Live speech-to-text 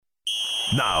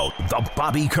Now, the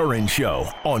Bobby Curran Show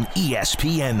on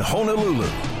ESPN Honolulu.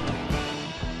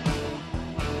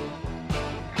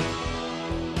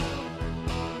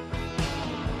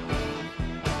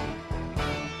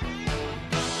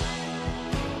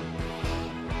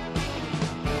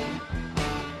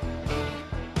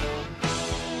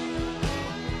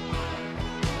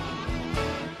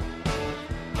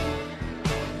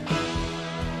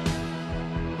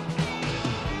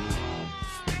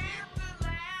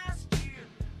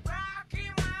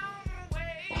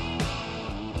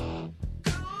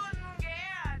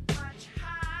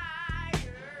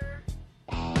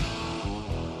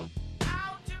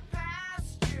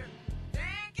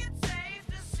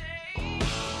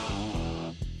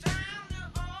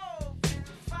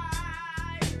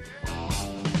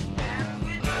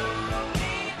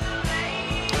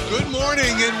 Good morning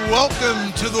and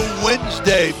welcome to the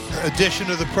Wednesday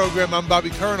edition of the program. I'm Bobby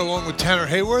Curran along with Tanner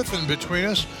Hayworth, and between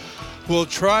us we'll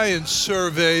try and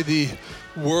survey the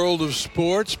world of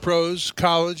sports, pros,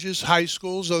 colleges, high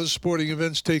schools, other sporting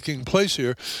events taking place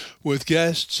here with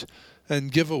guests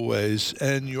and giveaways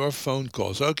and your phone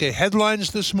calls. Okay,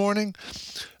 headlines this morning.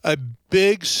 A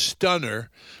big stunner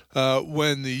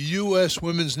when the U.S.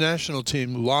 women's national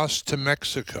team lost to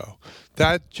Mexico.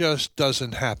 That just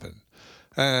doesn't happen.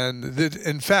 And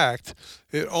in fact,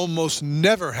 it almost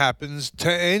never happens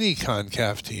to any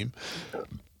CONCACAF team.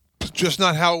 It's just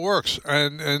not how it works.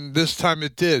 And this time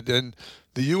it did. And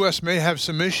the U.S. may have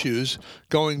some issues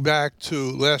going back to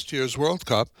last year's World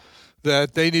Cup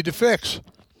that they need to fix.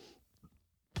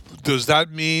 Does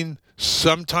that mean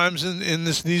sometimes in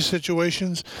these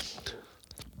situations,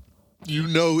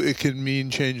 it can mean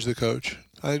change the coach?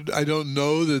 I don't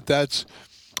know that's...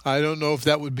 I don't know if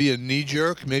that would be a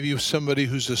knee-jerk. Maybe somebody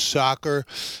who's a soccer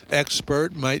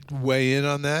expert might weigh in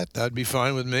on that. That'd be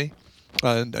fine with me.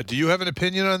 Do you have an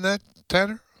opinion on that,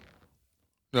 Tanner?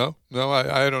 No,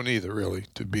 I don't either, really,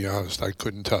 to be honest. I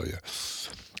couldn't tell you.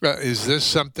 Is this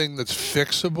something that's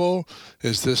fixable?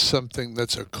 Is this something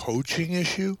that's a coaching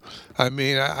issue? I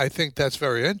mean, I think that's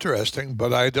very interesting,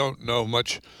 but I don't know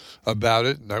much about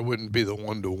it, and I wouldn't be the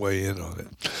one to weigh in on it.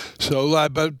 So,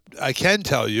 but I can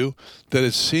tell you that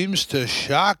it seems to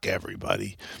shock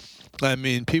everybody. I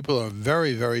mean, people are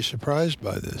very, very surprised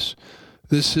by this.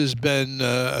 This has been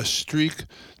a streak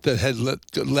that had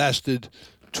lasted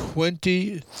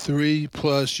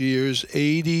 23-plus years,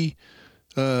 80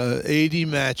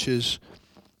 matches.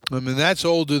 I mean, that's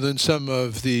older than some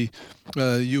of the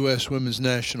U.S. women's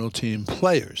national team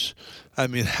players. I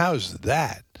mean, how's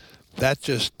that?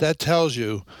 That tells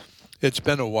you it's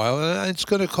been a while, and it's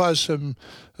going to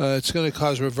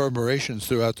cause reverberations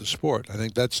throughout the sport. I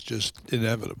think that's just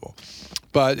inevitable.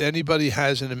 But anybody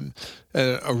has a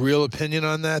real opinion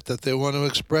on that they want to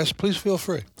express, please feel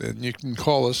free. And you can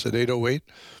call us at 808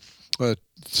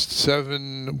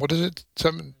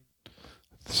 7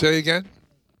 say again?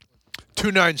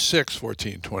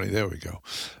 296-1420. There we go.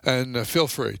 And feel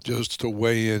free just to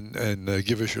weigh in and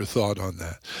give us your thought on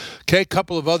that. Okay, a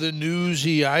couple of other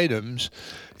newsy items.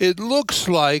 It looks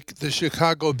like the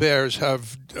Chicago Bears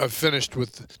have finished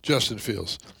with Justin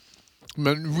Fields.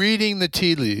 When reading the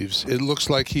tea leaves, it looks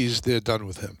like they're done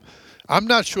with him. I'm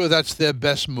not sure that's their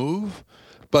best move,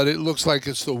 but it looks like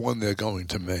it's the one they're going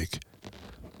to make.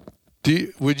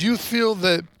 Would you feel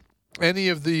that any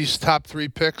of these top three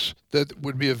picks that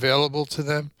would be available to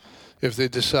them if they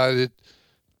decided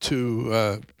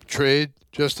to trade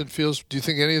Justin Fields, do you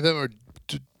think any of them are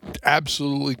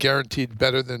absolutely guaranteed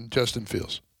better than Justin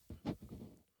Fields?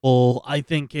 Well, I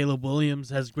think Caleb Williams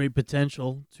has great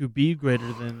potential to be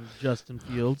greater than Justin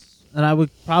Fields. And I would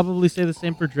probably say the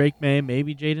same for Drake May,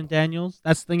 maybe Jaden Daniels.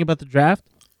 That's the thing about the draft.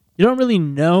 You don't really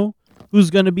know who's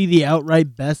going to be the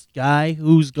outright best guy,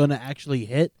 who's going to actually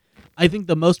hit. I think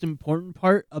the most important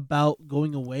part about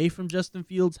going away from Justin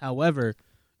Fields, however,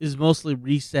 is mostly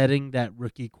resetting that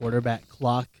rookie quarterback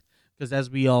clock. Because as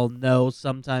we all know,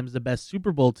 sometimes the best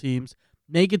Super Bowl teams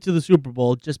make it to the Super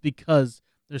Bowl just because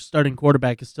their starting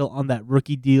quarterback is still on that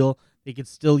rookie deal. They could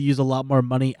still use a lot more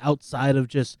money outside of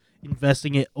just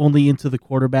investing it only into the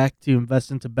quarterback to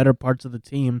invest into better parts of the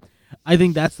team. I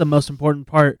think that's the most important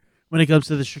part when it comes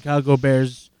to the Chicago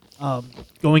Bears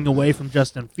going away from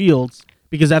Justin Fields.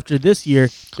 Because after this year,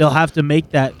 they'll have to make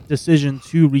that decision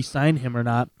to re-sign him or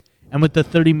not. And with the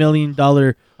 $30 million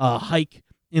hike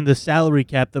in the salary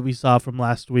cap that we saw from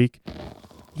last week,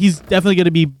 he's definitely going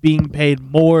to be being paid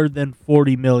more than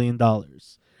 $40 million.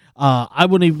 I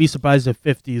wouldn't even be surprised if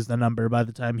 50 is the number by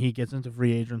the time he gets into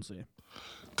free agency.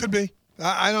 Could be.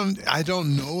 I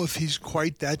don't know if he's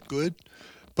quite that good,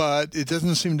 but it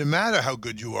doesn't seem to matter how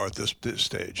good you are at this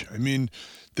stage. I mean,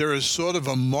 there is sort of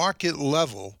a market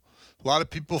level A lot of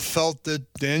people felt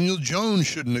that Daniel Jones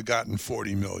shouldn't have gotten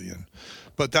 $40 million.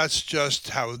 But that's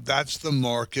just that's the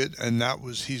market, and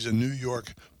he's a New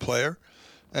York player,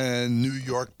 and New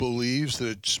York believes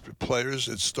that its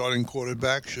starting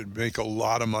quarterback should make a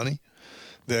lot of money.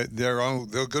 They're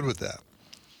good with that.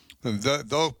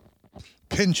 They'll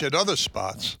pinch at other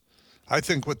spots. I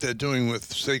think what they're doing with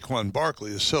Saquon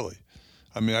Barkley is silly.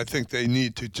 I mean, I think they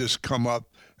need to just come up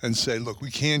and say, look, we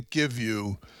can't give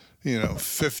you,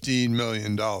 $15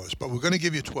 million, but we're going to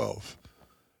give you 12.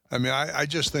 I mean, I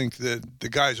just think that the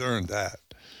guy's earned that.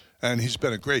 And he's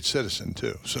been a great citizen,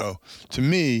 too. So, to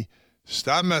me,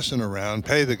 stop messing around,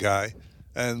 pay the guy,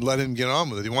 and let him get on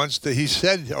with it. He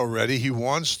said already he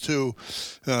wants to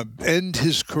end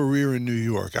his career in New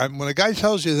York. When a guy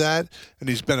tells you that, and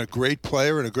he's been a great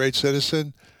player and a great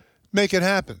citizen, make it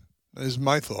happen, is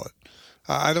my thought.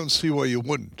 I don't see why you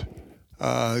wouldn't.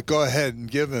 Go ahead and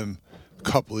give him a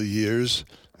couple of years.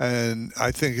 And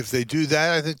I think if they do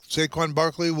that, I think Saquon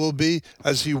Barkley will be,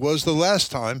 as he was the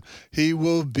last time, he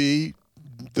will be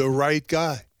the right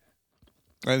guy.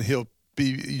 And he'll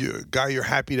be a guy you're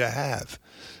happy to have.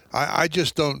 I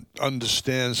just don't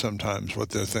understand sometimes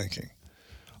what they're thinking.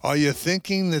 Are you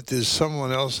thinking that there's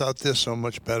someone else out there so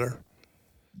much better?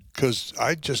 Because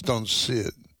I just don't see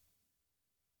it.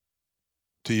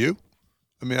 Do you?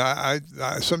 I mean, I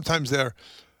sometimes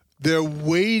they're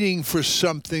waiting for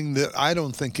something that I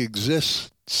don't think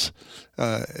exists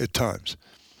at times.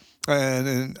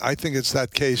 And I think it's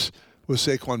that case with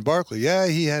Saquon Barkley. Yeah,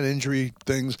 he had injury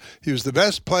things. He was the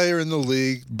best player in the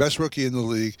league, best rookie in the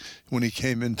league when he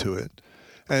came into it.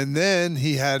 And then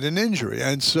he had an injury.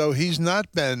 And so he's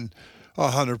not been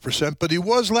 100%, but he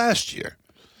was last year.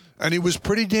 And he was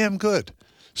pretty damn good.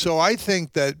 So I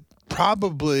think that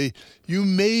probably you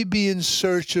may be in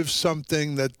search of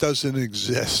something that doesn't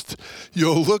exist.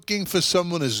 You're looking for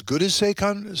someone as good as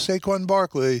Saquon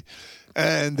Barkley,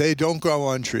 and they don't grow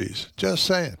on trees. Just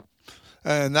saying.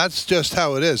 And that's just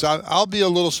how it is. I'll be a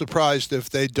little surprised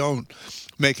if they don't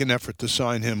make an effort to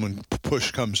sign him when push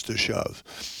comes to shove.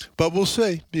 But we'll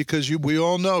see, because we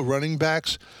all know running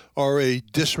backs are a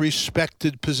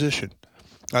disrespected position.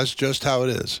 That's just how it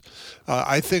is.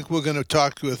 I think we're going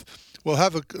to we'll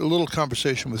have a little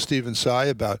conversation with Stephen Tsai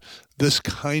about this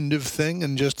kind of thing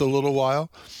in just a little while.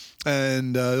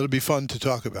 And it'll be fun to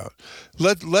talk about.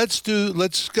 I don't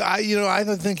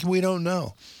think we don't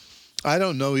know. I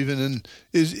don't know even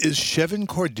is Chevin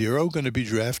Cordero going to be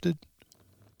drafted?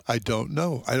 I don't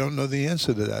know. I don't know the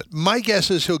answer to that. My guess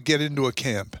is he'll get into a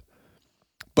camp,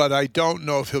 but I don't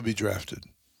know if he'll be drafted.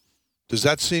 Does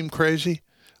that seem crazy?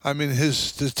 I mean, his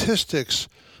statistics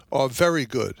are very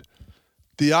good.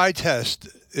 The eye test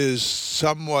is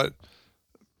somewhat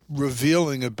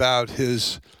revealing about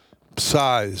his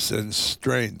size and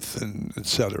strength and et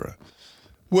cetera,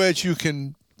 which you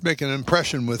can make an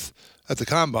impression with at the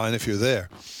combine if you're there,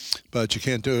 but you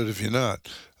can't do it if you're not.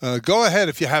 Go ahead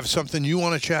if you have something you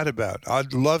want to chat about.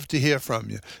 I'd love to hear from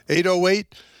you.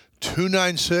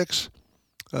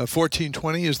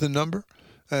 808-296-1420 is the number,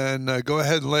 and go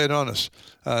ahead and lay it on us.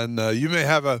 And you may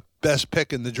have a best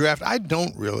pick in the draft. I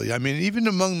don't really. I mean, even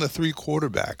among the three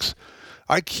quarterbacks,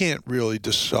 I can't really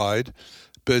decide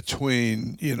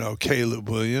between, Caleb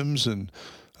Williams and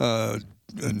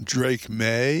Drake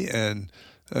May and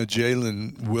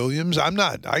Jalen Williams.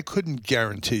 I couldn't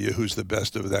guarantee you who's the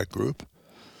best of that group.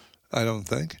 I don't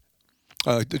think.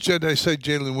 Did I say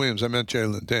Jalen Williams? I meant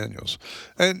Jalen Daniels.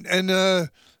 And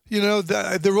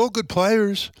they're all good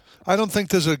players. I don't think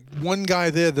there's one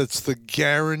guy there that's the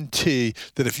guarantee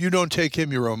that if you don't take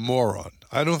him, you're a moron.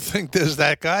 I don't think there's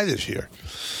that guy this year.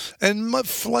 And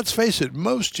let's face it,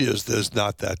 most years there's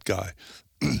not that guy.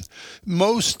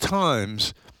 Most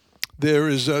times there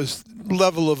is a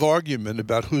level of argument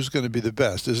about who's going to be the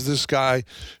best. Is this guy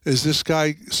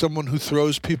someone who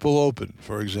throws people open,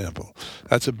 for example?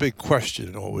 That's a big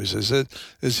question always. Is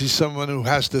he someone who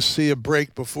has to see a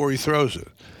break before he throws it?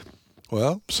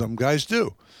 Well, some guys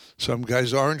do. Some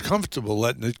guys aren't comfortable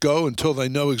letting it go until they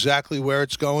know exactly where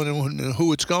it's going and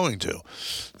who it's going to.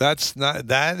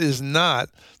 That is not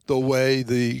the way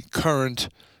the current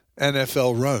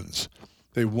NFL runs.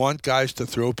 They want guys to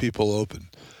throw people open.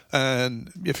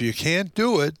 And if you can't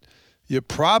do it, you're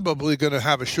probably going to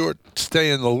have a short stay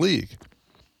in the league,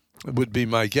 would be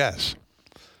my guess.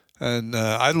 And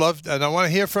I want to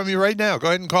hear from you right now. Go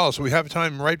ahead and call us. We have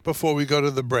time right before we go to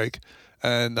the break.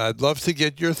 And I'd love to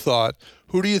get your thought.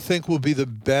 Who do you think will be the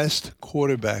best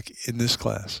quarterback in this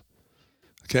class?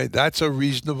 Okay, that's a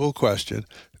reasonable question.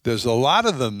 There's a lot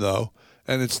of them, though,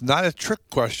 and it's not a trick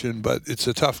question, but it's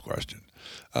a tough question.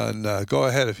 And go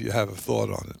ahead if you have a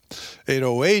thought on it.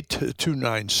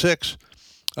 808-296-1420.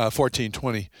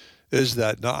 1420 is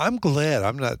that. Now, I'm glad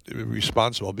I'm not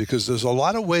responsible because there's a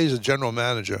lot of ways a general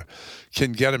manager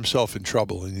can get himself in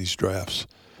trouble in these drafts.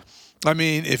 I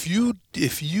mean, if you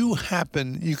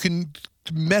can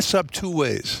mess up two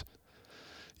ways.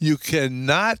 You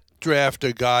cannot draft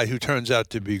a guy who turns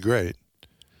out to be great,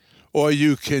 or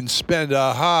you can spend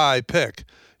a high pick,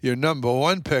 your number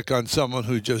one pick, on someone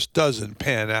who just doesn't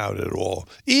pan out at all.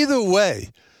 Either way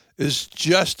is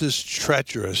just as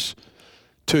treacherous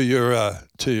to your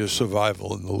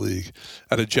survival in the league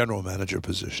at a general manager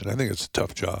position. I think it's a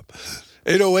tough job.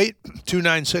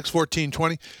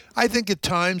 808-296-1420. I think at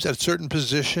times, at certain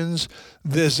positions,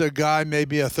 there's a guy,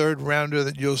 maybe a third rounder,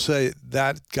 that you'll say,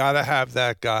 that got to have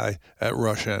that guy at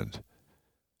rush end.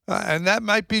 And that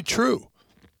might be true.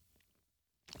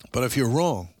 But if you're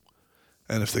wrong,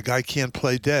 and if the guy can't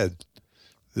play dead,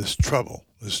 there's trouble.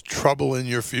 There's trouble in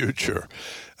your future.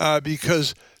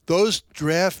 Because those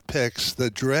draft picks, the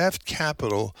draft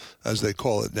capital, as they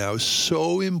call it now, is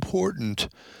so important.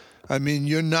 I mean,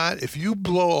 if you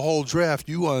blow a whole draft,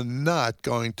 you are not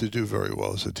going to do very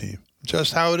well as a team.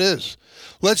 Just how it is.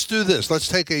 Let's do this. Let's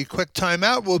take a quick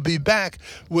timeout. We'll be back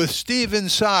with Stephen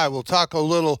Tsai. We'll talk a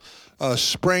little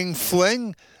spring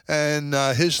fling and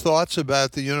his thoughts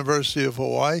about the University of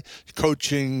Hawaii,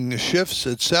 coaching shifts,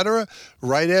 etc.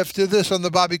 right after this on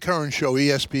the Bobby Curran Show,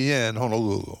 ESPN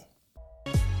Honolulu.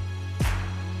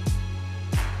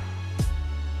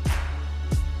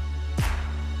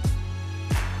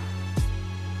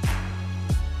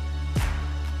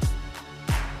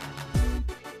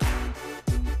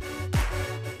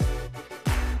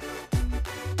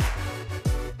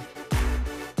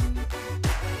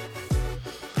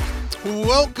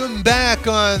 Welcome back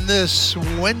on this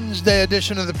Wednesday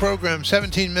edition of the program,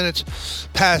 17 minutes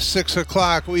past 6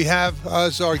 o'clock. We have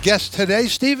as our guest today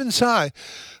Stephen Tsai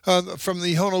from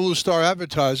the Honolulu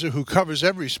Star-Advertiser, who covers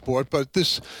every sport, but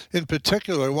this in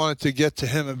particular, I wanted to get to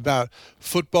him about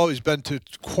football. He's been to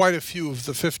quite a few of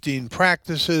the 15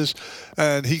 practices,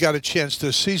 and he got a chance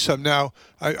to see some. Now,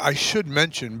 I should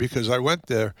mention, because I went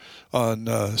there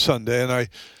on Sunday, and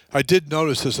I did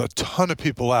notice there's a ton of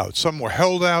people out. Some were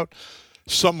held out.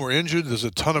 Some were injured. There's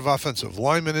a ton of offensive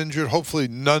linemen injured. Hopefully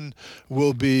none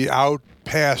will be out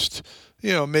past,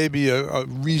 maybe a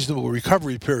reasonable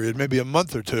recovery period, maybe a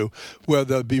month or two, where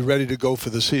they'll be ready to go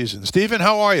for the season. Stephen,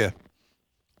 how are you?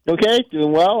 Okay,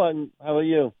 doing well. And how are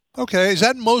you? Okay. Is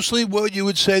that mostly what you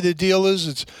would say the deal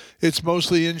is? It's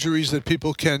mostly injuries that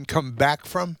people can come back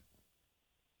from?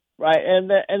 Right. And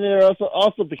they're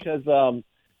also because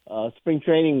spring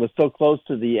training was so close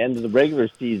to the end of the regular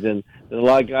season that a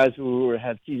lot of guys who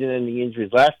had season-ending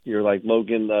injuries last year, like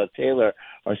Logan Taylor,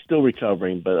 are still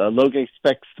recovering. But Logan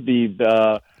expects to be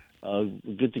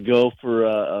good to go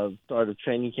for start of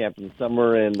training camp in the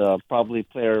summer, and probably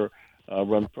player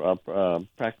run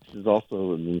practices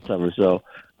also in the summer. So,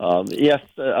 yes,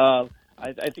 I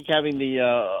think having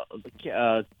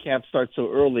the camp start so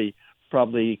early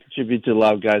probably contribute to a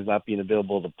lot of guys not being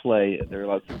available to play.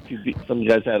 There are some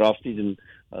guys had off-season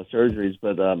surgeries,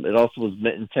 but it also was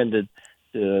intended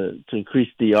to increase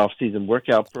the off-season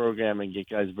workout program and get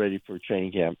guys ready for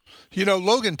training camp.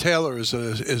 Logan Taylor is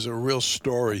a real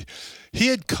story. He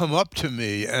had come up to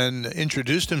me and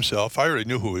introduced himself. I already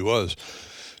knew who he was,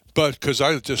 but because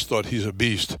I just thought he's a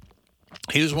beast.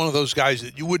 He was one of those guys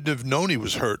that you wouldn't have known he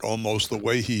was hurt almost the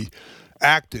way he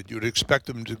acted. You'd expect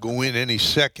him to go in any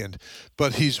second,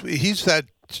 but he's that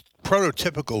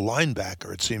prototypical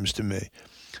linebacker, it seems to me.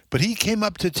 But he came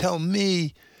up to tell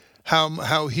me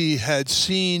how he had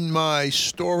seen my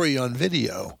story on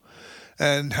video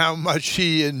and how much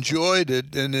he enjoyed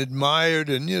it and admired,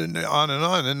 and on and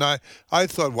on. And I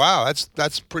thought, wow,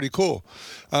 that's pretty cool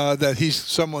that he's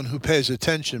someone who pays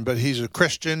attention. But he's a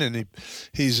Christian, and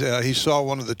he saw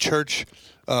one of the church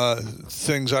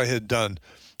things I had done.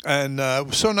 And it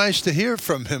was so nice to hear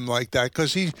from him like that,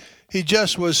 because he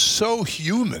just was so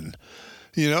human.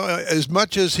 As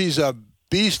much as he's a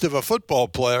beast of a football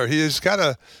player, he's got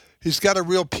a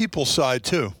real people side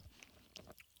too.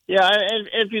 Yeah, and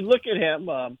if you look at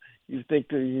him, you think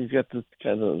that he's got this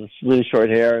kind of really short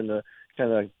hair and the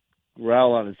kind of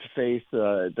growl on his face.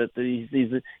 That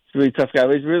he's a really tough guy.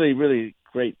 But he's really, really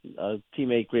great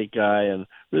teammate, great guy, and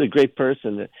really great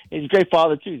person. And he's a great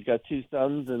father too. He's got 2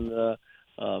 sons, and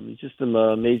he's just an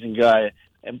amazing guy.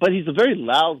 But he's a very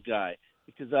loud guy,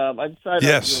 because I decided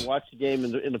I was going to watch the game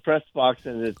in the press box,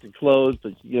 and it's closed,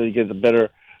 but you get a better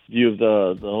view of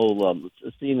the whole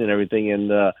scene and everything.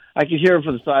 And I could hear him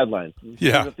from the sidelines.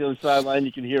 He's up the other sideline,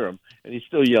 you can hear him, and he's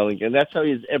still yelling. And that's how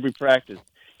he is every practice.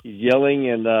 He's yelling,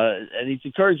 and he's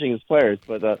encouraging his players.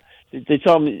 But they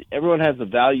tell him everyone has a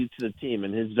value to the team,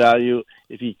 and his value,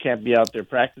 if he can't be out there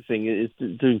practicing, is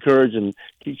to encourage and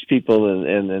teach people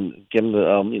and get them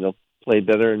to play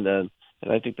better. And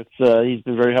I think that's he's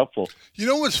been very helpful. You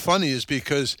know what's funny is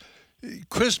because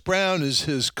Chris Brown is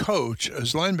his coach,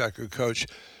 his linebacker coach,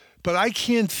 but I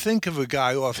can't think of a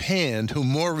guy offhand who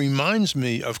more reminds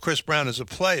me of Chris Brown as a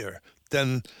player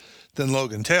than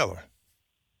Logan Taylor.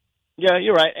 Yeah,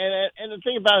 you're right. And the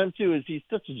thing about him, too, is he's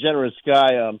such a generous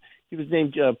guy. He was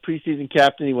named preseason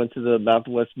captain. He went to the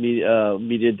Mountain West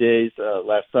media days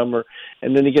last summer,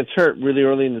 and then he gets hurt really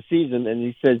early in the season, and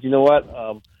he says, you know what,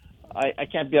 I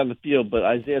can't be on the field, but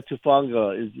Isaiah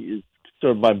Tufanga is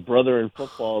sort of my brother in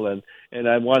football, and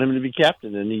I want him to be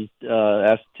captain. And he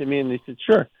asked Timmy, and they said,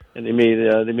 sure. And they made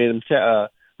him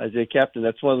Isaiah captain.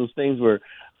 That's one of those things where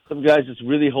some guys just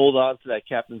really hold on to that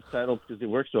captain's title because they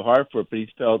work so hard for it, but he's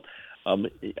felt,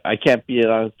 I can't be an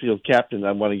on-field captain.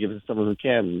 I want to give it to someone who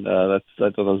can. I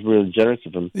thought that was really generous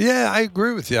of him. Yeah, I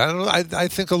agree with you. I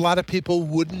think a lot of people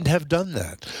wouldn't have done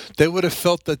that. They would have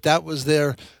felt that was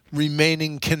their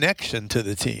remaining connection to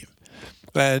the team,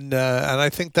 and I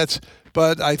think that's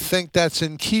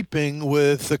in keeping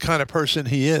with the kind of person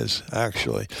he is.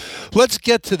 Actually, let's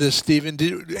get to this, Stephen.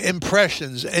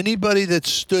 Impressions. Anybody that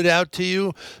stood out to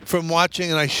you from watching?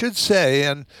 And I should say,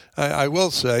 and I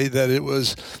will say that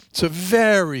it's a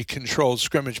very controlled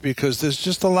scrimmage because there's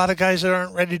just a lot of guys that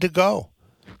aren't ready to go.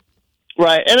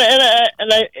 Right,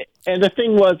 and the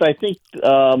thing was, I think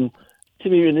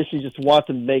Timmy initially just wanted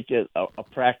to make it a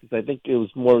practice. I think it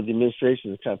was more of the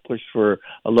administration that kind of pushed for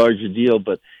a larger deal,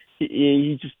 but.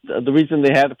 He just the reason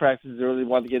they had the practices early,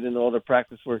 wanted to get into all their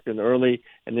practice work in early,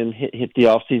 and then hit the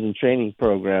off-season training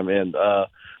program. And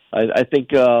I think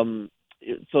so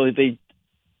they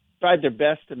tried their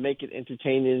best to make it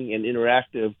entertaining and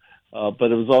interactive,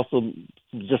 but it was also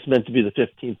just meant to be the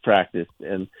 15th practice.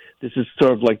 And this is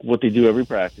sort of like what they do every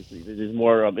practice. There's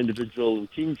more individual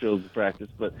and team drills in practice,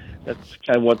 but that's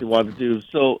kind of what they wanted to do.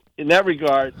 So in that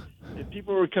regard, if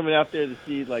people were coming out there to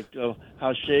see like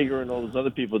how Shager and all those other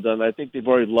people done, I think they've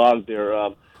already logged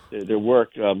their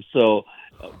work. So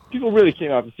people really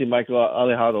came out to see Michael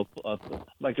Alejado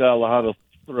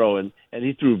throw, and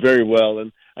he threw very well.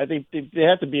 And I think they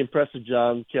had to be impressed with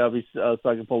John Calvi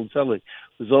Sagapolitelli,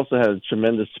 who's also had a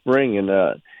tremendous spring. And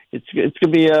it's going to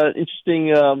be an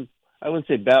interesting. I wouldn't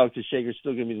say battle because Shager's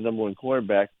still going to be the number one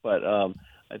quarterback, but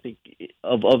I think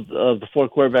of the four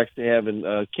quarterbacks they have in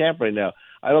camp right now,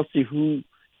 I don't see who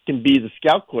can be the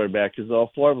scout quarterback because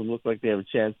all four of them look like they have a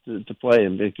chance to play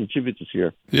and contribute this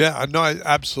year. Yeah, no,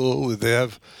 absolutely. They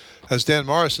have, as Dan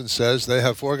Morrison says, they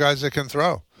have four guys that can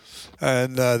throw.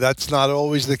 And that's not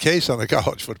always the case on the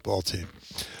college football team.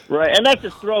 Right, and not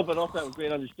just throw, but also have a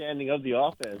great understanding of the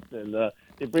offense. And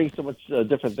they bring so much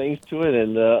different things to it.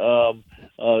 And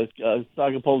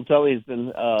Sagapolitelli has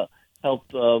been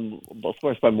helped, of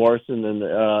course, by Morrison and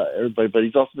everybody, but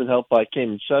he's also been helped by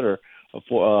Kamen Shutter,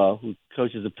 who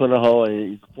coaches at Punahou,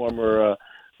 and he's a former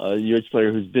UH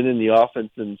player who's been in the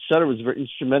offense. And Shutter was very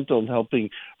instrumental in helping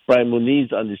Brian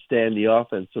Muniz understand the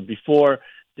offense. So before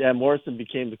Dan Morrison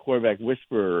became the quarterback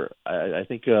whisperer, I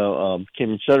think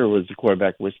Kamen Shutter was the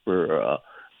quarterback whisperer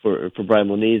for Brian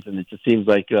Muniz, and it just seems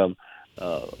like Calvi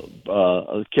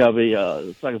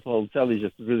Sagapolitelli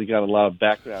just really got a lot of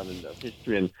background and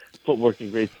history and footwork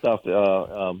and great stuff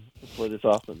for this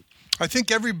offense. I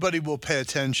think everybody will pay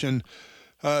attention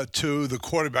to the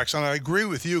quarterbacks, and I agree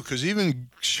with you because even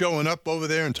showing up over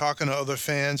there and talking to other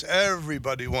fans,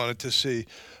 everybody wanted to see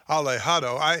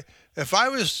Alejado. If I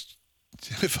was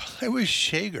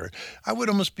Shager, I would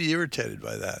almost be irritated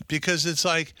by that because it's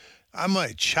like I'm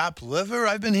like chopped liver.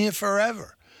 I've been here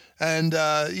forever. And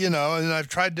and I've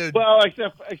tried to. Well,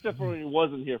 except for when he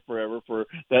wasn't here forever for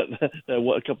that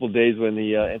a couple of days when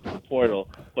he entered the portal.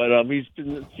 But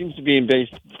seems to be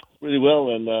embraced really well.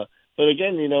 And but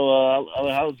again,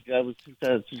 Alejado's guy was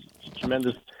had a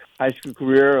tremendous high school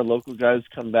career. A local guys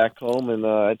come back home, and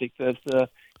I think that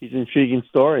he's an intriguing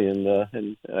story.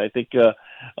 And I think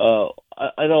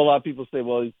I know a lot of people say,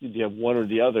 well, you have one or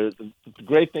the other. The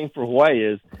great thing for Hawaii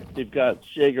is they've got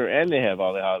Shager and they have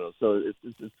Alejado. So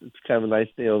it's kind of a nice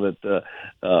deal that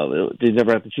they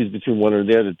never have to choose between one or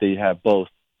the other, that they have both.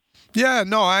 Yeah,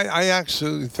 no, I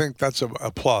actually think that's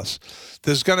a plus.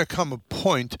 There's going to come a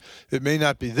point, it may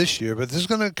not be this year, but there's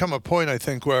going to come a point, I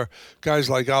think, where guys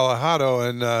like Alejado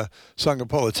and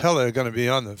Sagapolitelli are going to be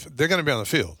on the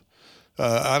field.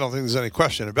 I don't think there's any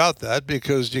question about that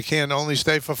because you can't only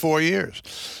stay for 4 years.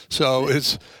 So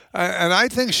and I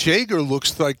think Shager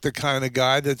looks like the kind of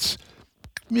guy that's,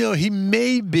 he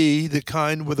may be the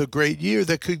kind with a great year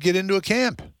that could get into a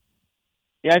camp.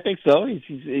 Yeah, I think so.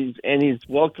 He's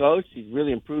well coached. He's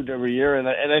really improved every year, and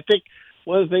I think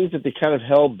one of the things that they kind of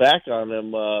held back on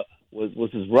him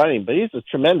was his running. But he's a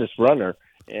tremendous runner,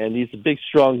 and he's a big,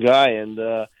 strong guy. And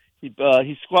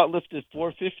he squat lifted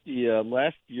 450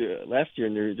 last year,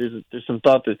 and there's some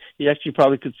thought that he actually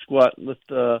probably could squat lift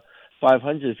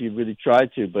 500 if he really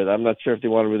tried to. But I'm not sure if they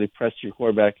want to really press your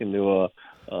quarterback into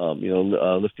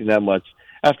lifting that much.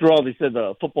 After all, they said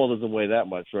football doesn't weigh that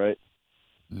much, right?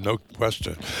 No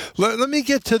question. Let me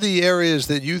get to the areas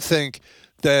that you think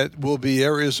that will be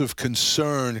areas of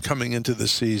concern coming into the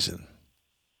season.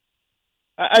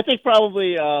 I think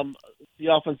probably the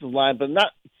offensive line, but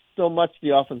not so much the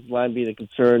offensive line being a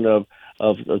concern of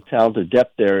talent or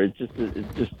depth there. It's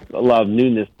just a lot of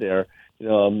newness there. You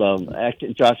know,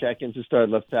 Josh Atkins, who started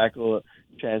left tackle,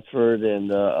 transferred, and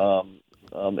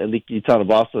Eliki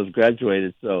Tanabasa has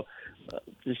graduated. So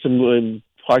there's some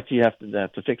parts you have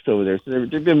to fix over there. So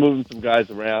they've been moving some guys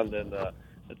around, and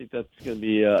I think that's going to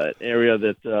be an area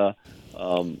that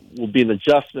will be an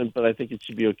adjustment, but I think it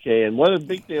should be okay. And one of the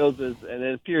big deals is, and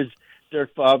it appears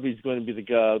Derek Favre is going to be the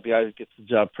guy who gets the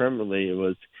job permanently. It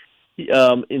was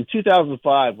in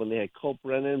 2005 when they had Colt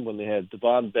Brennan, when they had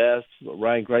Devon Best,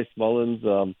 Ryan Grice Mullins,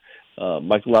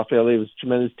 Michael Lafayette. It was a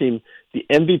tremendous team. The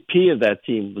MVP of that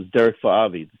team was Derek Favre,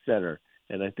 the center,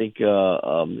 and I think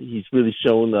he's really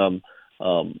shown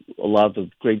a lot of the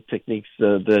great techniques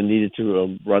that are needed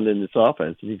to run in this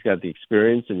offense. And he's got the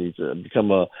experience, and he's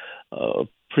become a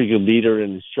pretty good leader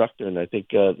and instructor, and I think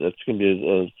that's going to be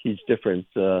a huge difference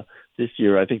this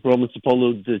year. I think Roman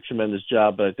Sapolo did a tremendous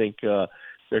job, but I think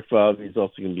Derek Favre is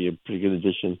also going to be a pretty good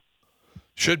addition.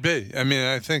 Should be. I mean,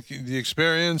 I think the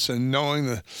experience and knowing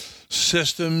the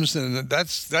systems, and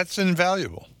that's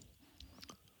invaluable.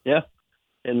 Yeah,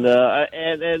 and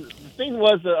the thing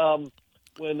was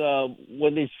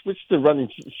when they switched to run and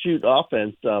shoot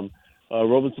offense,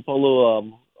 Roman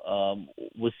Sapolo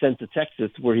was sent to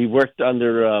Texas, where he worked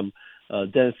under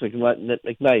Dennis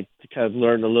McKnight to kind of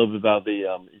learn a little bit about the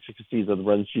intricacies of the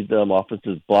run and shoot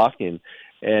offensive blocking.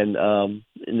 And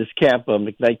in this camp,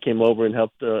 McKnight came over and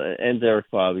helped and Derek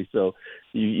Favre. So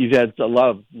you've had a lot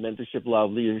of mentorship, a lot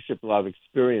of leadership, a lot of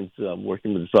experience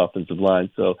working with this offensive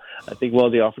line. So I think while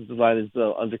the offensive line is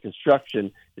under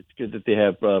construction, it's good that they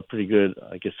have pretty good,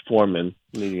 foremen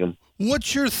leading them.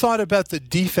 What's your thought about the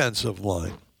defensive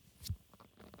line?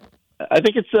 I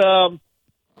think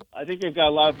I think they've got a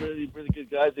lot of really, really good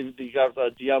guys. They got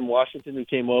Deion Washington, who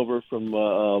came over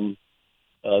from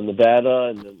Nevada,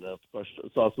 and then of course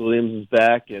Sauce Williams is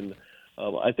back. And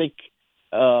I think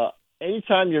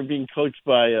anytime you're being coached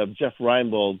by Jeff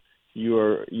Reinbold,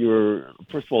 you're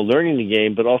first of all learning the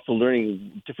game, but also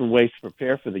learning different ways to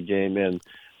prepare for the game. And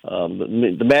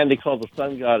the man they call the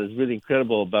Sun God is really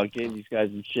incredible about getting these guys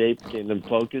in shape, getting them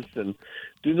focused, and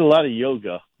doing a lot of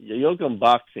yoga and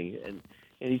boxing. And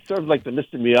he's sort of like the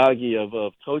Mr. Miyagi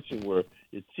of coaching, where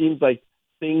it seems like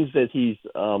things that he's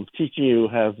teaching you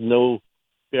have no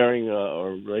bearing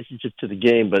or relationship to the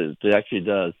game, but it actually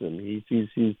does. And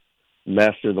he's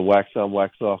master of the wax on,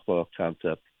 wax off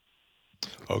concept.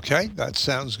 Okay, that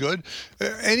sounds good.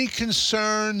 Any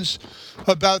concerns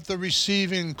about the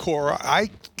receiving core? I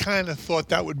kind of thought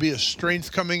that would be a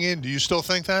strength coming in. Do you still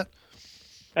think that?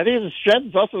 I think it's a strength.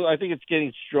 It's also, I think it's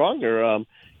getting stronger.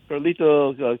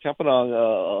 Carlito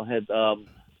Campanong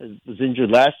was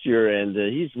injured last year, and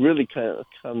he's really kind of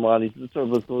come on. He's sort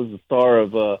of the star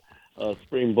of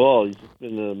spring ball. He's just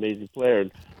been an amazing player.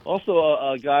 And also,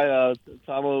 a guy,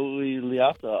 Tomo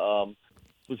Liata,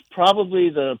 was probably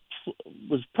the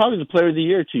player of the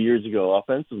year 2 years ago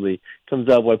offensively. Comes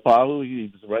out of Waipahu. He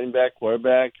was a running back,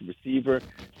 quarterback, receiver,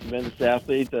 tremendous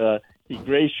athlete. He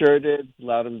gray-shirted,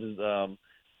 allowed him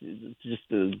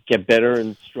to get better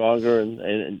and stronger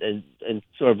and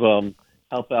sort of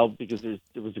help out, because there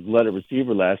was a glut of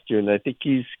receiver last year, and I think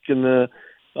he's gonna.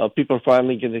 People are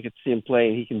finally going to get to see him play,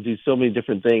 and he can do so many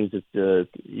different things. That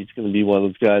he's going to be one of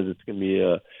those guys that's going to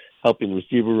be helping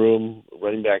receiver room,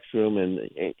 running backs room, and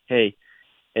hey,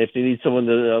 if they need someone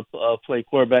to play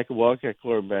quarterback and wildcat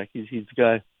quarterback, he's the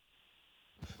guy.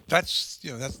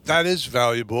 That is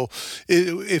valuable.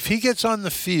 If he gets on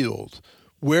the field,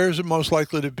 where is it most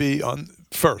likely to be on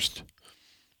first?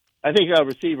 I think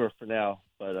receiver for now,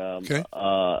 but okay.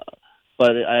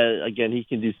 But again, he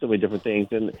can do so many different things,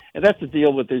 and that's the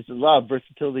deal. With there's a lot of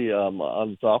versatility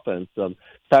on this offense.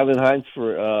 Tylen Hines,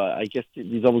 I guess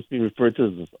he's almost being referred to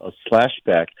as a slash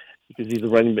back, because he's a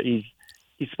running back.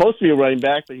 He's supposed to be a running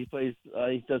back, but he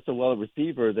does so well at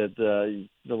receiver that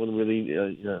no one really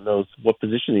knows what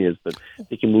position he is. But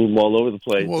he can move him all over the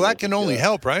place. Well, that can only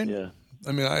help, right? Yeah.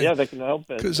 I mean, Yeah, that can help.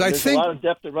 Because there's a lot of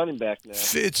depth at running back now.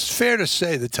 It's fair to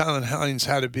say that Tylan Hines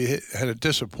had a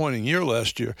disappointing year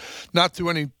last year, not through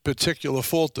any particular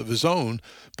fault of his own,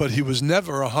 but he was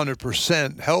never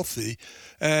 100% healthy,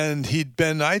 and he'd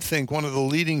been, I think, one of the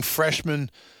leading freshmen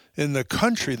in the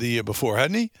country the year before,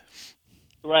 hadn't he?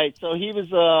 Right. So he was.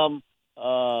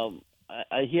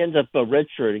 He ended up a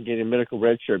redshirt and getting a medical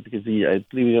redshirt because I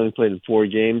believe he only played in 4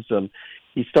 games.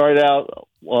 He started out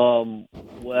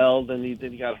well, then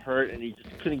he got hurt and he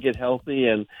just couldn't get healthy.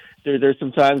 And there's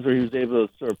some times where he was able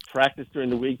to sort of practice during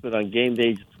the week, but on game day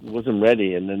he just wasn't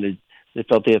ready. And then they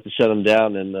felt they had to shut him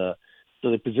down, and so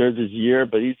they preserved his year.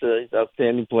 But he's an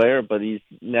outstanding player. But he's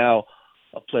now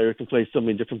a player who can play so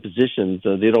many different positions.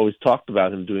 They'd always talked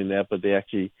about him doing that, but they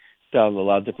actually found a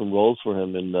lot of different roles for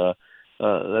him, and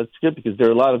that's good because there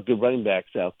are a lot of good running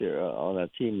backs out there on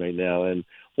that team right now. And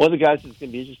one of the guys that's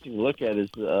going to be interesting to look at is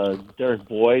Derek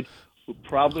Boyd, who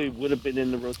probably would have been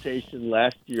in the rotation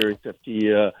last year, except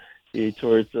he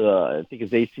tore his, I think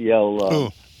his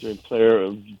ACL during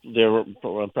player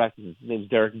practices. His name's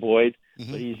Derek Boyd,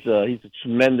 but he's a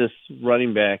tremendous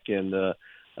running back, and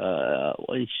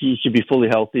he should be fully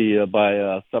healthy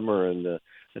by summer, and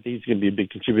I think he's going to be a big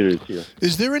contributor this year.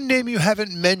 Is there a name you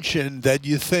haven't mentioned that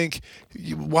you think,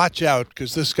 watch out,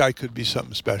 because this guy could be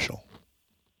something special?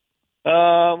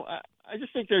 I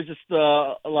just think there's just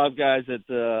a lot of guys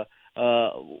that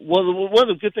one of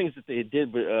the good things that they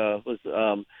did was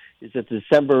is that the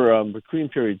December recruiting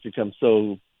periods become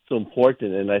so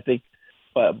important, and I think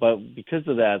but because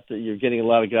of that, you're getting a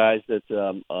lot of guys that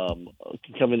can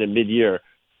come in at mid-year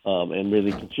and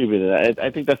really contribute. And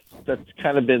I think that's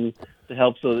kind of been the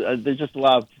help. So there's just a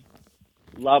lot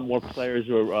more players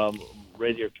who are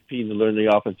ready or competing to learn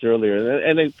the offense earlier,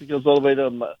 and it goes all the way to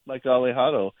Mike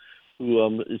Alejado,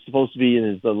 who is supposed to be in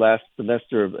his last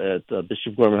semester at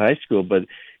Bishop Gorman High School, but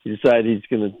he decided he's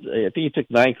going to. I think he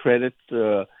took 9 credits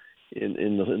in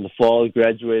the fall. He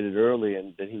graduated early,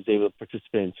 and then he was able to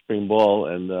participate in spring ball,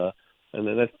 and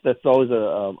then that's always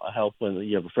a help when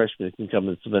you have a freshman that can come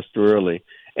in a semester early.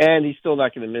 And he's still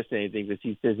not going to miss anything because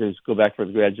he says he's go back for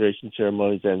the graduation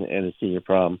ceremonies and his senior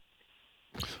prom.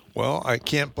 Well, I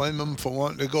can't blame him for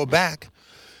wanting to go back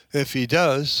if he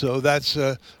does. So that's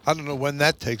I don't know when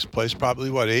that takes place.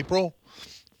 Probably April?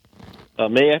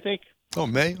 May, I think. Oh,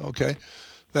 May. Okay.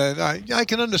 Then I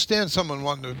can understand someone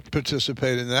wanting to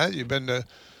participate in that.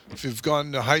 If you've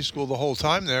gone to high school the whole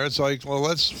time there, it's like, well,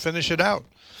 let's finish it out.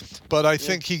 But I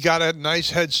think he got a nice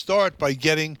head start by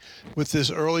getting with this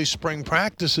early spring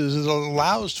practices. It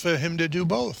allows for him to do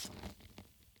both.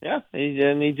 Yeah,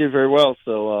 he did very well.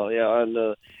 So and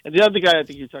the other guy I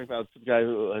think you're talking about, the guy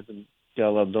who hasn't got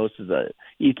a lot of notice, is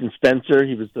Ethan Spencer.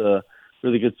 He was a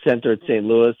really good center at St.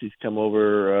 Louis. He's come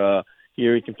over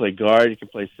here. He can play guard. He can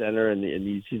play center, and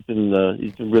he's been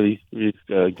really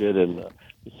good. And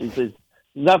he's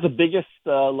not the biggest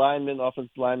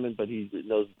offensive lineman, but he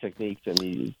knows the techniques, and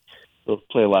he will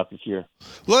play a lot this year.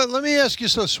 Let me ask you,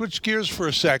 so switch gears for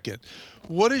a second.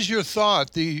 What is your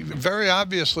thought? Very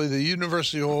obviously, the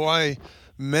University of Hawaii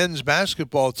men's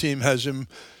basketball team has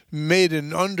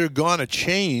undergone a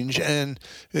change, and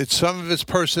it's some of its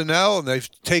personnel, and they've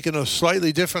taken a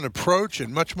slightly different approach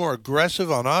and much more aggressive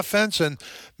on offense, and,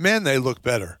 man, they look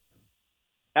better.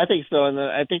 I think so, and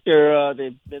I think they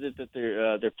admitted that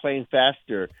they're playing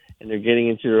faster and they're getting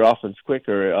into their offense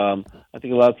quicker. I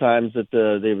think a lot of times that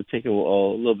they would take a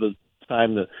little bit of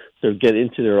time to sort of get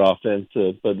into their offense,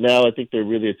 but now I think they're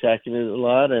really attacking it a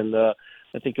lot, and I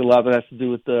think a lot of it has to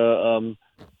do with Juan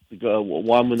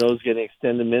Munoz getting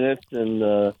extended minutes, and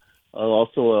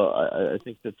also I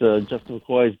think that Justin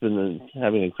McCoy has been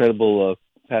having incredible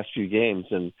past few games,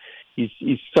 and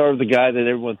he's sort of the guy that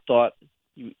everyone thought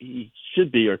he should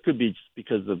be or could be just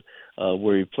because of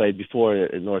where he played before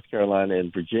in North Carolina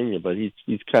and Virginia. But he's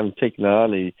kind of taken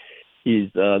on. He's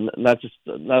not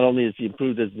only has he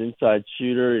improved as an inside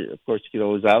shooter. Of course, he can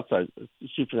always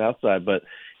shoot from outside, but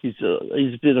he's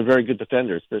been a very good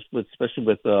defender, especially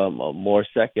with more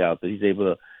sec out. That he's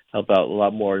able to help out a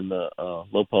lot more in the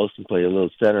low post and play a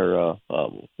little center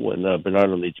when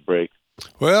Bernardo needs a break.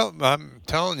 Well, I'm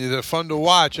telling you, they're fun to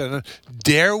watch, and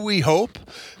dare we hope,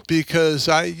 because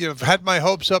I've had my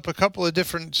hopes up a couple of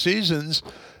different seasons,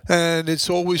 and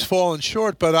it's always fallen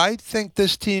short. But I think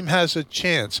this team has a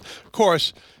chance. Of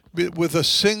course, with a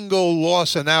single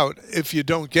loss and out, if you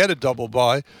don't get a double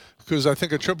bye, because I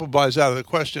think a triple bye is out of the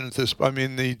question at this. I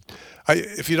mean,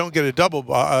 if you don't get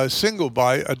a single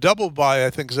bye, a double bye I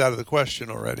think is out of the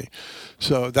question already.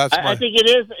 So that's I think it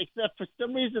is, except for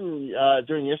some reason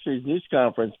during yesterday's news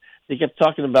conference they kept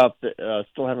talking about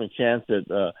still having a chance at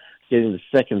getting the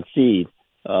second seed.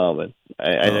 I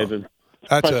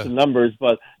That's crunch the numbers,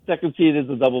 but second seed is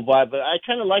a double bye. But I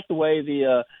kind of like the way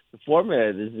the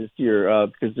format is this year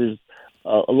because there's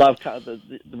a lot of the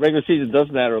regular season does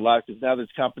matter a lot because now there's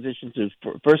competition to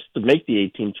first to make the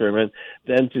 18 tournament,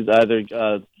 then to either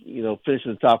finish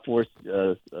in the top four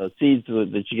seeds so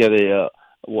that you get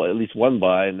at least one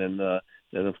bye, and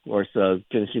then of course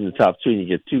finishing the top two and you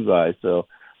get two byes. So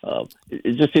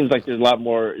it just seems like there's a lot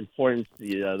more importance to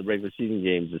the regular season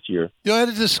games this year. I had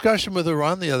a discussion with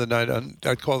Iran the other night.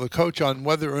 I'd call the coach on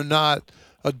whether or not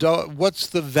what's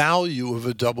the value of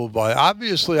a double bye.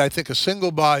 Obviously, I think a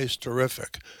single bye is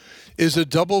terrific. Is a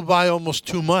double bye almost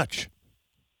too much?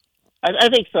 I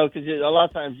think so because a lot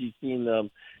of times you've seen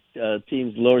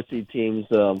teams, lower seed teams,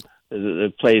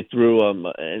 play through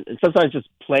and sometimes just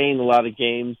playing a lot of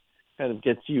games kind of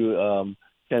gets you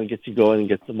going and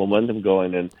gets the momentum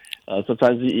going. And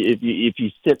sometimes if you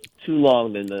sit too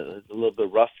long, then a little bit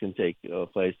of rust can take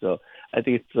place. So I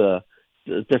think it's a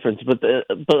difference. But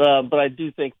I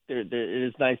do think it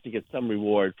is nice to get some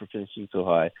reward for finishing so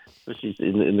high, especially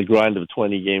in the grind of a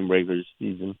 20-game regular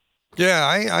season. Yeah,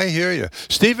 I hear you.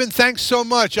 Stephen, thanks so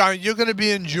much. You're going to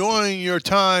be enjoying your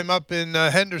time up in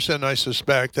Henderson, I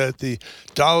suspect, at the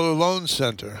Dollar Loan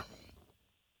Center.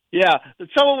 Yeah, the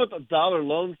trouble with the Dollar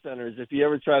Loan Center is if you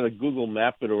ever try to Google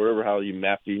Map it or whatever how you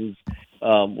map things,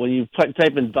 when you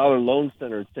type in Dollar Loan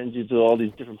Center, it sends you to all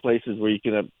these different places where you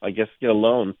can, I guess, get a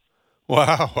loan.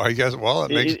 Wow, I guess. Well,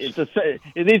 it makes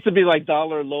it needs to be like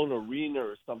Dollar Loan Arena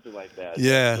or something like that.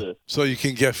 Yeah, so you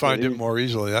can find it more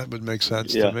easily. That would make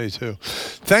sense to me too.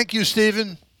 Thank you,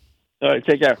 Stephen. All right,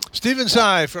 take care. Stephen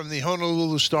Tsai from the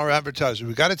Honolulu Star-Advertiser.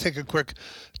 We've got to take a quick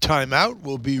time out.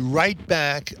 We'll be right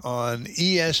back on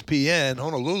ESPN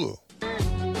Honolulu.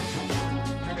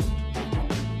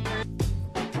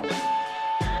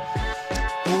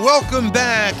 Welcome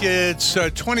back. It's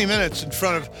 20 minutes in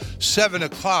front of 7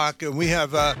 o'clock, and we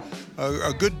have a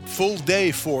good full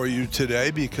day for you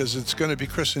today because it's going to be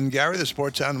Chris and Gary, the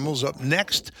sports animals, up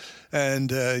next.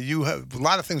 And you have a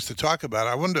lot of things to talk about.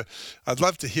 I'd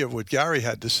love to hear what Gary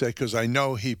had to say because I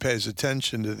know he pays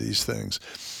attention to these things.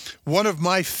 One of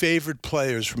my favorite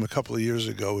players from a couple of years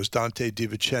ago was Dante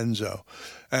DiVincenzo,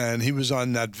 and he was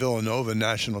on that Villanova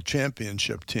national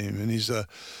championship team. And he's a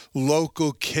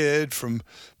local kid from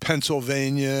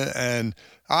Pennsylvania, and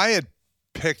I had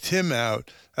picked him out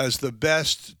as the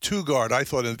best two-guard I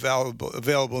thought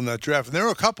available in that draft. And there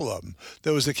were a couple of them.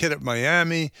 There was a kid at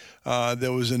Miami.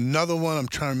 There was another one. I'm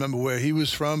trying to remember where he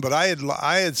was from. But I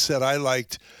had said I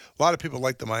liked – a lot of people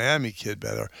liked the Miami kid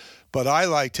better. But I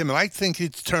liked him, and I think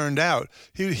it's turned out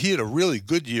he had a really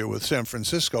good year with San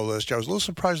Francisco last year. I was a little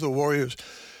surprised the Warriors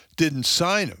didn't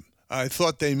sign him. I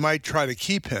thought they might try to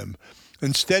keep him.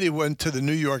 Instead, he went to the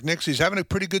New York Knicks. He's having a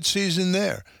pretty good season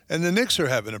there, and the Knicks are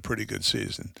having a pretty good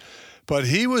season. But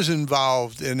he was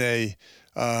involved in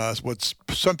what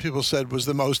some people said was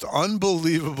the most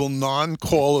unbelievable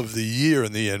non-call of the year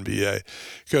in the NBA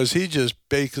because he just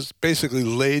basically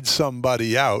laid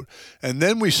somebody out. And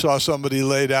then we saw somebody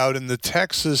laid out in the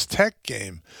Texas Tech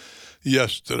game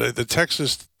yesterday. The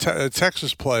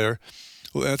Texas player,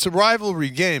 it's a rivalry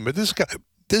game, but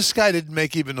this guy didn't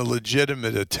make even a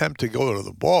legitimate attempt to go to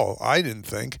the ball, I didn't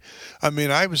think. I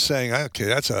mean, I was saying, okay,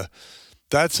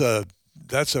 that's an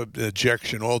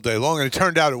ejection all day long, and it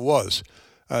turned out it was.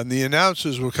 And the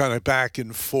announcers were kind of back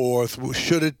and forth.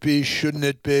 Should it be? Shouldn't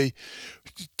it be?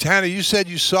 Tanner, you said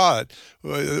you saw it.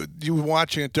 You were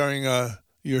watching it during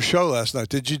your show last night.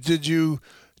 Did you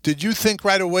think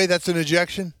right away that's an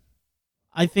ejection?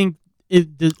 I think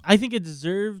it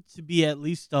deserved to be at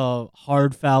least a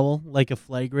hard foul, like a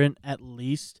flagrant at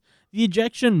least. The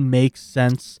ejection makes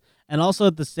sense, and also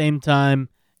at the same time,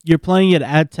 you're playing it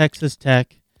at Texas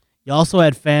Tech. You also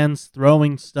had fans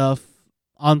throwing stuff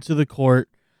onto the court.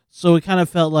 So it kind of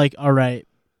felt like, all right,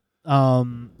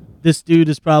 this dude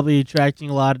is probably attracting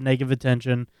a lot of negative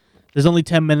attention. There's only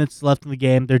 10 minutes left in the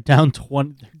game. They're down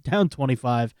 20. They're down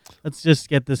 25. Let's just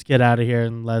get this kid out of here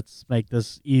and let's make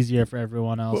this easier for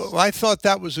everyone else. Well, I thought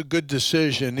that was a good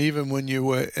decision, even when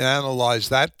you analyze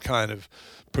that kind of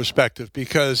perspective,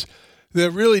 because they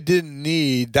really didn't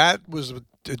need. That was a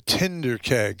tinder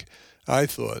keg, I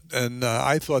thought. And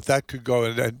I thought that could go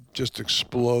and just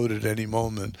explode at any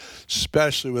moment,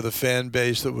 especially with a fan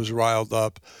base that was riled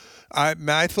up.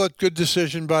 I thought good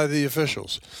decision by the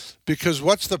officials, because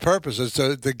what's the purpose?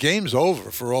 The game's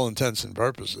over for all intents and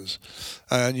purposes,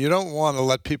 and you don't want to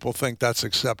let people think that's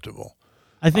acceptable.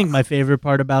 I think my favorite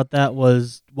part about that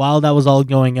was while that was all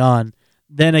going on,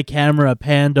 then a camera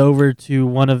panned over to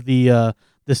one of the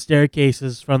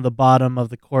staircases from the bottom of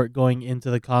the court going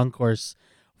into the concourse.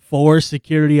 4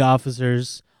 security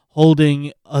officers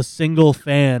holding a single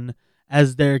fan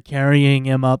as they're carrying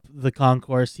him up the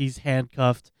concourse. He's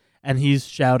handcuffed and he's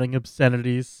shouting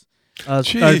obscenities.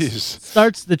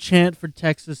 Starts the chant for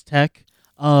Texas Tech,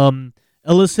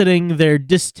 eliciting their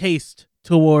distaste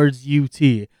towards UT.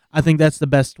 I think that's the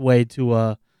best way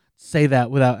to say that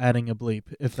without adding a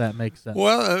bleep, if that makes sense.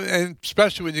 Well, and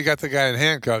especially when you got the guy in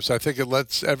handcuffs, I think it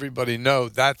lets everybody know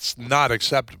that's not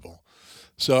acceptable.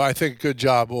 So I think good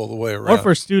job all the way around. Or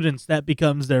for students, that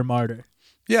becomes their martyr.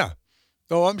 Yeah.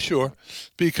 Oh, I'm sure,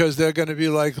 because they're going to be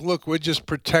like, look, we're just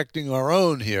protecting our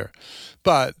own here.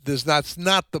 But that's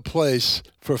not the place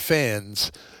for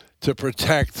fans to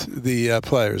protect the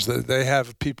players. They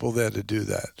have people there to do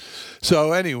that.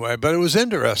 So anyway, but it was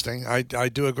interesting. I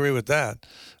do agree with that.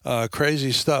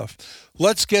 Crazy stuff.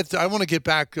 I want to get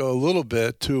back a little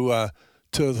bit to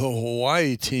the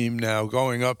Hawaii team now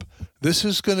going up. This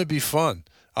is going to be fun,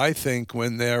 I think,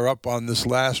 when they're up on this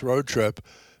last road trip,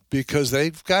 because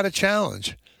they've got a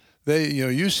challenge.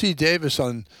 UC Davis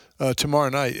on tomorrow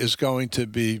night is going to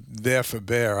be there for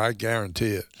bear. I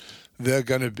guarantee it. They're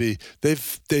going to be. They've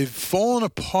fallen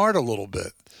apart a little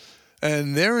bit,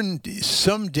 and they're in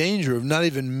some danger of not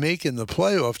even making the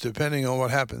playoff, depending on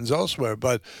what happens elsewhere.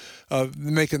 But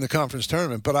making the conference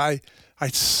tournament. But I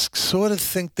sort of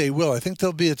think they will. I think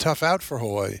they'll be a tough out for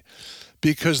Hawaii,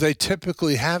 because they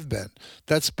typically have been.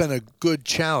 That's been a good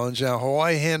challenge. Now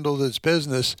Hawaii handled its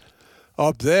business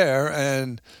up there,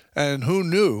 and who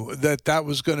knew that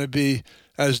was going to be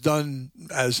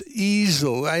as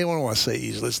easily. I don't want to say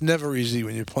easily. It's never easy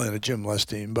when you're playing a gym-less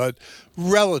team, but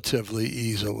relatively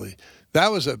easily.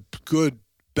 That was a good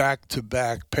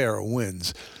back-to-back pair of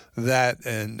wins, that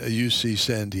and UC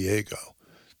San Diego.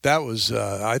 That was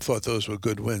I thought those were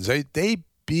good wins. They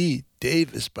beat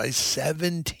Davis by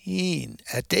 17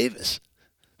 at Davis.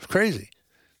 It's crazy.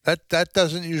 That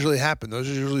doesn't usually happen. Those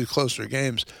are usually closer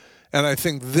games. And I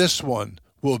think this one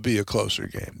will be a closer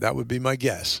game. That would be my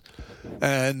guess.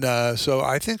 And so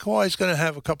I think Hawaii's going to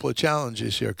have a couple of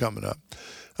challenges here coming up.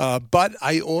 But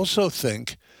I also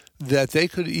think that they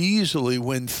could easily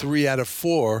win 3 out of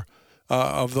 4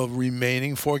 of the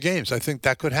remaining 4 games. I think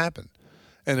that could happen.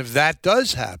 And if that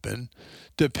does happen,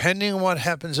 depending on what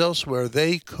happens elsewhere,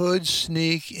 they could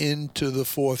sneak into the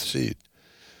 4th seed,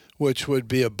 which would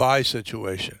be a bye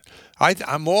situation.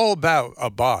 I'm all about a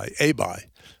bye.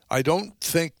 I don't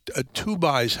think 2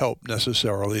 byes help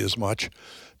necessarily as much,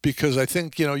 because I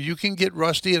think, you can get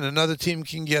rusty and another team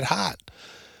can get hot.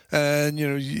 And,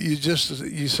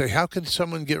 you say, how can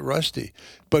someone get rusty?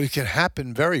 But it can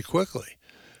happen very quickly.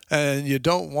 And you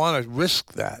don't want to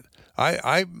risk that.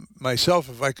 I myself,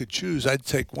 if I could choose, I'd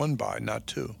take 1 bye, not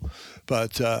 2.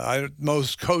 But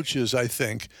most coaches, I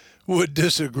think, would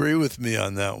disagree with me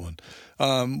on that one.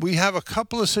 We have a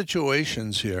couple of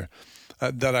situations here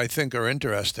that I think are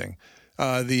interesting.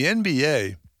 The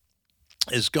NBA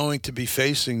is going to be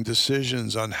facing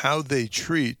decisions on how they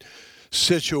treat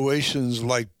situations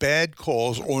like bad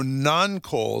calls or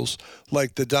non-calls,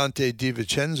 like the Dante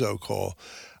DiVincenzo call.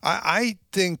 I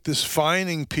think this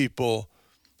fining people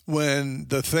when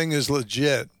the thing is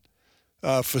legit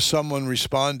for someone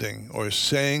responding or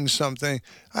saying something,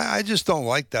 I just don't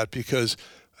like that, because,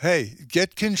 hey,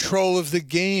 get control of the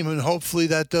game, and hopefully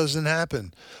that doesn't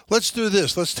happen. Let's do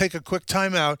this. Let's take a quick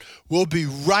timeout. We'll be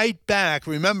right back.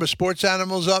 Remember, Sports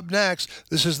Animals up next.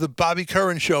 This is the Bobby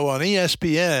Curran Show on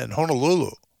ESPN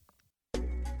Honolulu.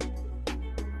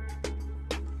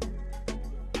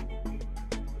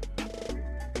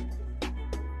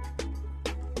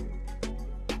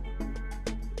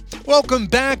 Welcome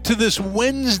back to this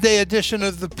Wednesday edition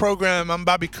of the program. I'm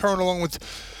Bobby Curran along with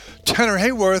Tanner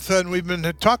Hayworth, and we've been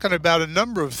talking about a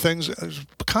number of things,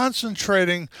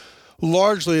 concentrating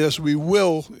largely, as we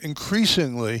will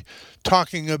increasingly,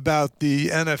 talking about the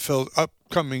NFL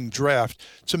upcoming draft.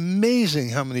 It's amazing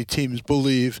how many teams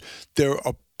believe they're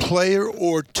a player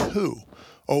or 2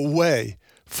 away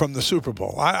from the Super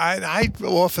Bowl. I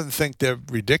often think they're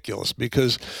ridiculous,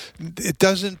 because it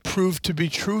doesn't prove to be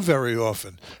true very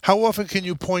often. How often can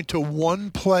you point to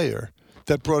 1 player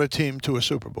that brought a team to a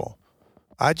Super Bowl?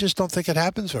 I just don't think it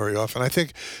happens very often. I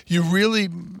think you really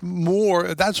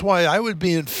that's why I would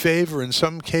be in favor in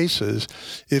some cases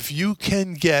if you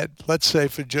can get, let's say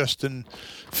for Justin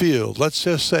Field, let's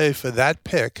just say for that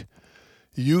pick,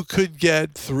 you could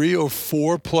get 3 or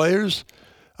 4 players,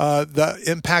 the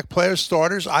impact players,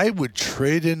 starters. I would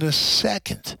trade in a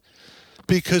second.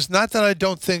 Because not that I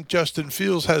don't think Justin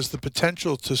Fields has the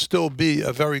potential to still be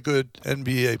a very good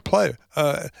NBA player,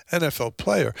 NFL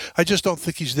player. I just don't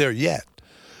think he's there yet.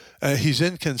 He's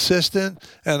inconsistent,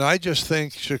 and I just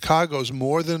think Chicago's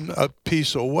more than a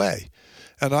piece away.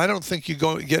 And I don't think you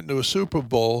get into a Super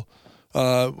Bowl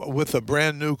with a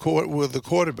brand new with the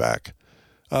quarterback.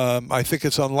 I think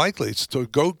it's unlikely. It's to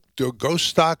go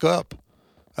stock up.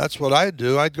 That's what I'd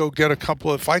do. I'd go get a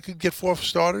couple. If I could get 4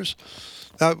 starters,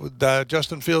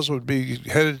 Justin Fields would be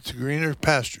headed to greener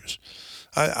pastures.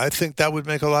 I think that would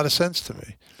make a lot of sense to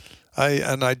me.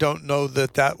 I don't know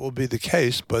that will be the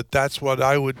case, but that's what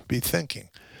I would be thinking.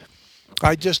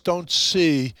 I just don't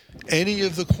see any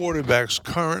of the quarterbacks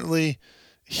currently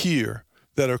here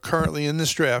that are currently in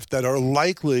this draft that are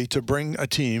likely to bring a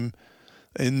team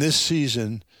in this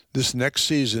next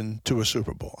season, to a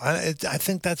Super Bowl. I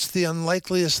think that's the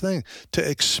unlikeliest thing. To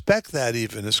expect that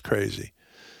even is crazy.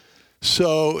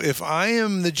 So if I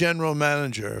am the general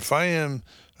manager, if I am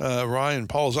Ryan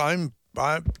Pauls, I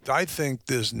think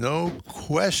there's no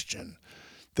question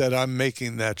that I'm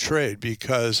making that trade,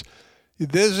 because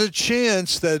there's a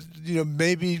chance that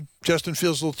maybe Justin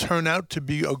Fields will turn out to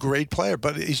be a great player,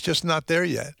 but he's just not there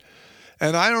yet.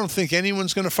 And I don't think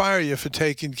anyone's going to fire you for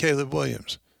taking Caleb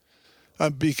Williams,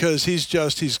 because he's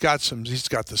got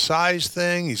the size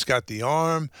thing, he's got the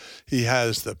arm, he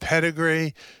has the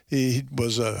pedigree, he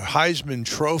was a Heisman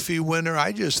Trophy winner.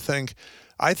 I think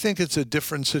it's a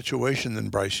different situation than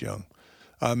Bryce Young.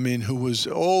 I mean, who was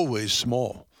always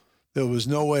small. There was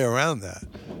no way around that.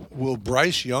 Will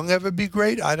Bryce Young ever be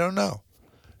great? I don't know.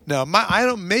 Now,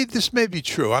 this may be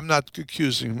true. I'm not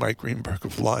accusing Mike Greenberg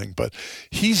of lying, but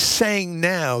he's saying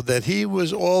now that he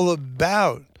was all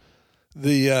about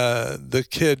the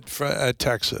kid at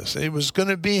Texas. It was going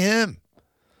to be him,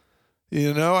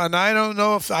 and I don't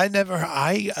know if I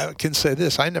can say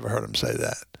this. I never heard him say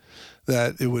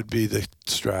that it would be the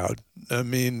Stroud. I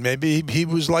mean, maybe he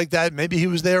was like that. Maybe he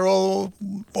was there all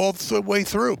the way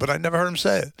through, but I never heard him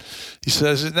say it. He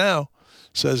says it now.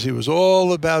 Says he was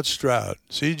all about Stroud,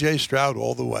 C.J. Stroud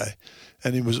all the way,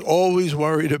 and he was always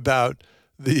worried about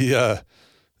the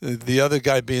other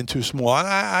guy being too small.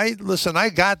 Listen. I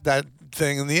got that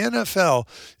thing in the NFL.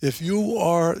 If you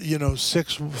are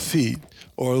 6 feet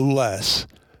or less,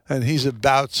 and he's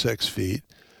about 6 feet,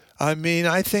 I mean,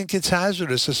 I think it's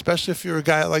hazardous, especially if you're a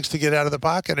guy that likes to get out of the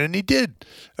pocket, and he did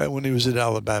when he was at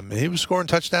Alabama. He was scoring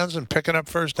touchdowns and picking up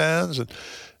first downs, and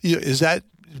is that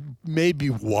maybe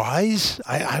wise?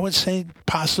 I would say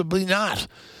possibly not.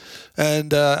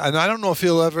 And I don't know if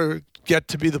he'll ever get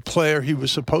to be the player he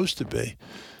was supposed to be.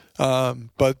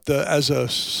 But as a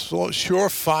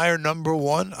surefire number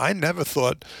one, I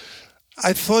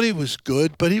thought he was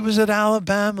good, but he was at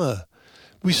Alabama.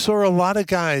 We saw a lot of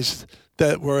guys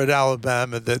that were at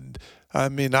Alabama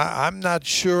I'm not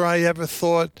sure I ever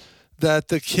thought that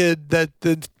the kid that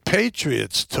the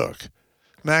Patriots took,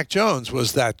 Mac Jones,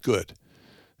 was that good.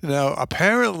 Now,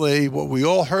 apparently, what we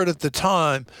all heard at the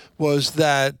time was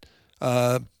that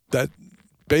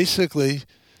basically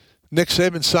Nick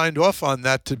Saban signed off on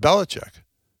that to Belichick.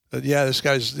 That, this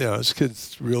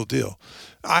kid's the real deal.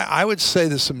 I would say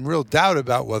there's some real doubt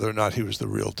about whether or not he was the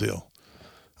real deal.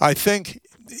 I think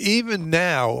even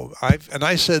now, I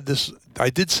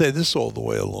did say this all the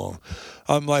way along.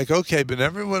 I'm like, okay, but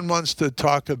everyone wants to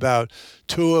talk about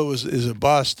Tua is a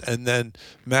bust, and then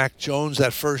Mac Jones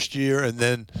that first year, and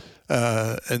then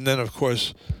of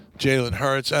course Jalen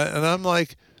Hurts, and I'm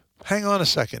like, hang on a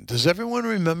second. Does everyone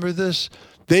remember this?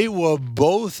 They were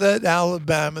both at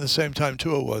Alabama at the same time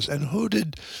Tua was, and who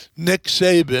did Nick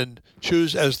Saban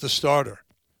choose as the starter?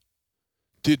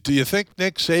 Do you think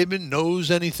Nick Saban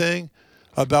knows anything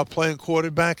about playing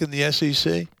quarterback in the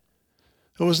SEC?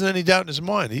 There wasn't any doubt in his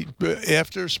mind.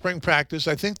 After spring practice,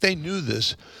 I think they knew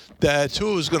this, that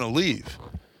Tua was going to leave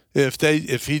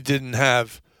if he didn't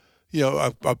have,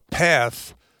 a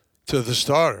path to the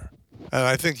starter. And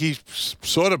I think he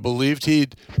sort of believed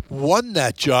he'd won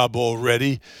that job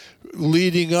already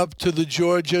leading up to the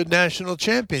Georgia National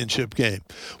Championship game.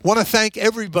 Want to thank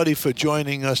everybody for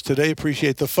joining us today.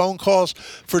 Appreciate the phone calls.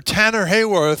 For Tanner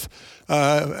Hayworth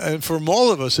and from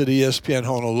all of us at ESPN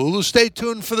Honolulu, stay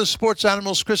tuned for the Sports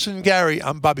Animals. Chris and Gary,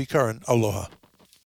 I'm Bobby Curran. Aloha.